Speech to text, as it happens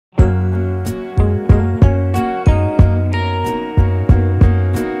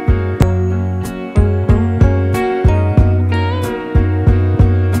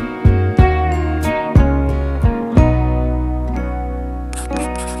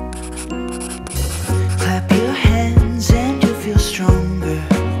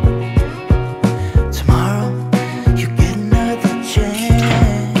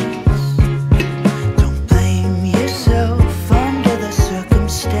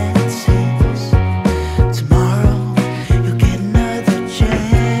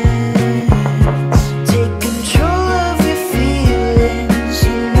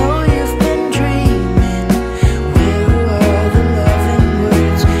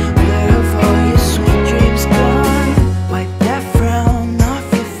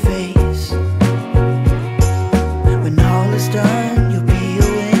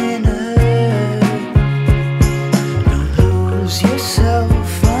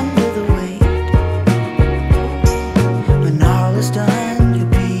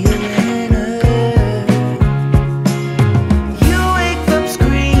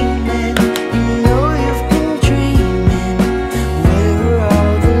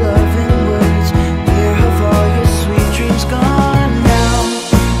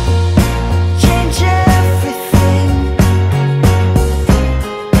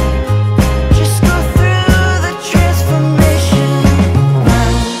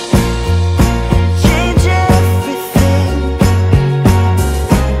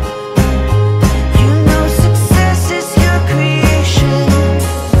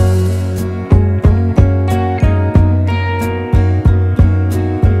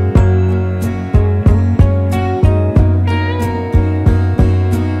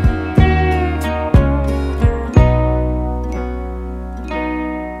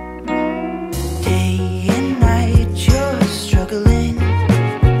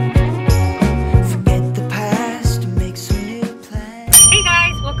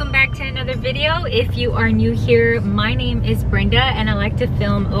if you are new here, my name is Brenda and I like to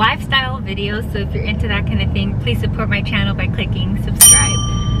film lifestyle videos. So if you're into that kind of thing, please support my channel by clicking subscribe.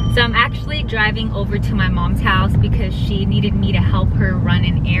 So I'm actually driving over to my mom's house because she needed me to help her run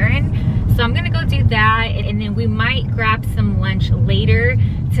an errand. So I'm gonna go do that, and then we might grab some lunch later.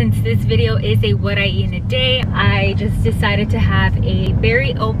 Since this video is a what I eat in a day, I just decided to have a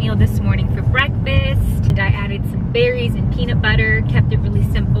berry oatmeal this morning for breakfast. And I added some berries and peanut butter, kept it really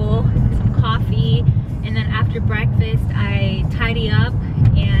simple, some coffee, and then after breakfast I tidy up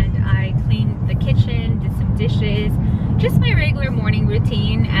and I cleaned the kitchen, did some dishes. Just my regular morning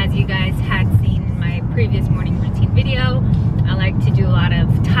routine, as you guys had seen in my previous morning routine video. I like to do a lot of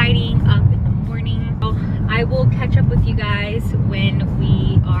tidying up in the morning. So I will catch up with you guys when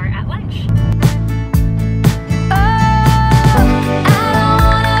we are at lunch.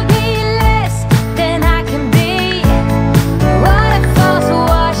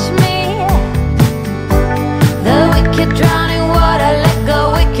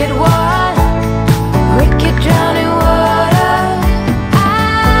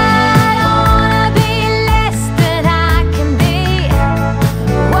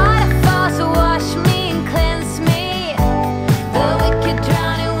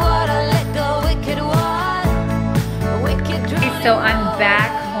 So I'm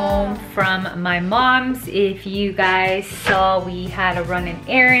back home from my mom's. If you guys saw, we had to run an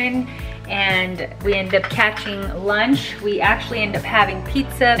errand and we ended up catching lunch. We actually ended up having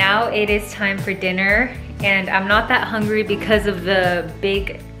pizza. Now it is time for dinner and I'm not that hungry because of the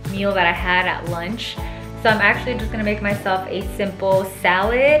big meal that I had at lunch. So I'm actually just gonna make myself a simple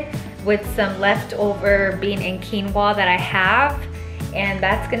salad with some leftover bean and quinoa that I have, and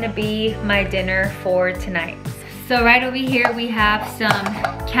that's gonna be my dinner for tonight. So right over here we have some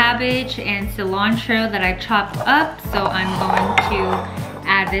cabbage and cilantro that I chopped up. So I'm going to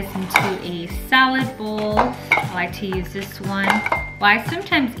add this into a salad bowl. I like to use this one. Well, I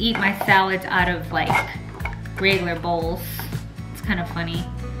sometimes eat my salads out of like regular bowls. It's kind of funny.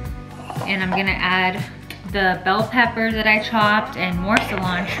 And I'm gonna add the bell pepper that I chopped and more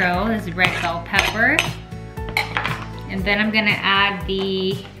cilantro. This is red bell pepper. And then I'm gonna add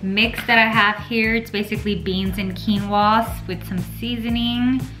the mix that I have here. It's basically beans and quinoa with some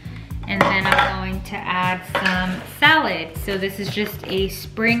seasoning. And then I'm going to add some salad. So this is just a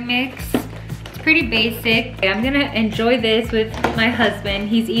spring mix. It's pretty basic. I'm gonna enjoy this with my husband.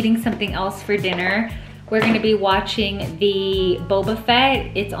 He's eating something else for dinner. We're gonna be watching the Boba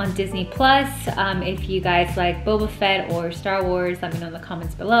Fett. It's on Disney Plus. If you guys like Boba Fett or Star Wars, let me know in the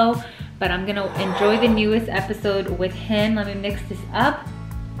comments below. But I'm gonna enjoy the newest episode with him. Let me mix this up.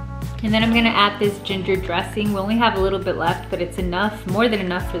 And then I'm gonna add this ginger dressing. We only have a little bit left, but it's enough, more than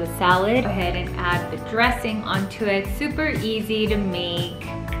enough for the salad. Go ahead and add the dressing onto it. Super easy to make.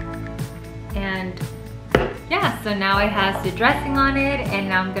 And yeah, so now it has the dressing on it, and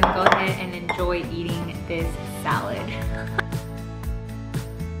now I'm gonna go ahead and enjoy eating this salad.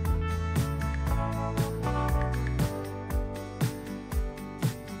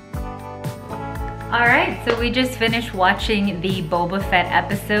 Alright, so we just finished watching the Boba Fett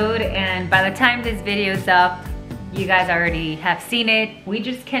episode, and by the time this video's up, you guys already have seen it. We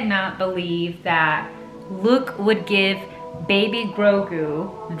just cannot believe that Luke would give baby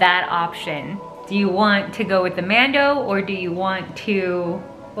Grogu that option. Do you want to go with the Mando, or do you want to,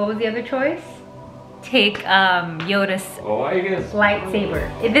 what was the other choice? Take Yoda's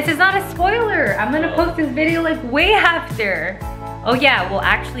lightsaber. This is not a spoiler. I'm gonna post this video like way after. Oh yeah, well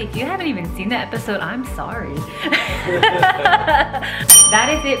actually, if you haven't even seen the episode, I'm sorry. That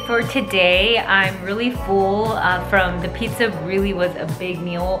is it for today. I'm really full from the pizza. Really was a big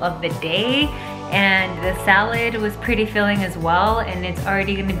meal of the day. And the salad was pretty filling as well, and it's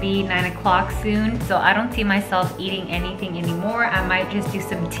already gonna be 9 o'clock soon, so I don't see myself eating anything anymore. I might just do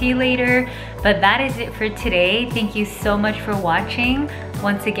some tea later, but that is it for today. Thank you so much for watching.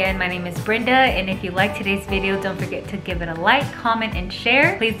 Once again, my name is Brenda, and if you liked today's video, don't forget to give it a like, comment, and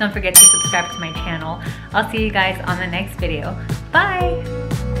share. Please don't forget to subscribe to my channel. I'll see you guys on the next video. Bye!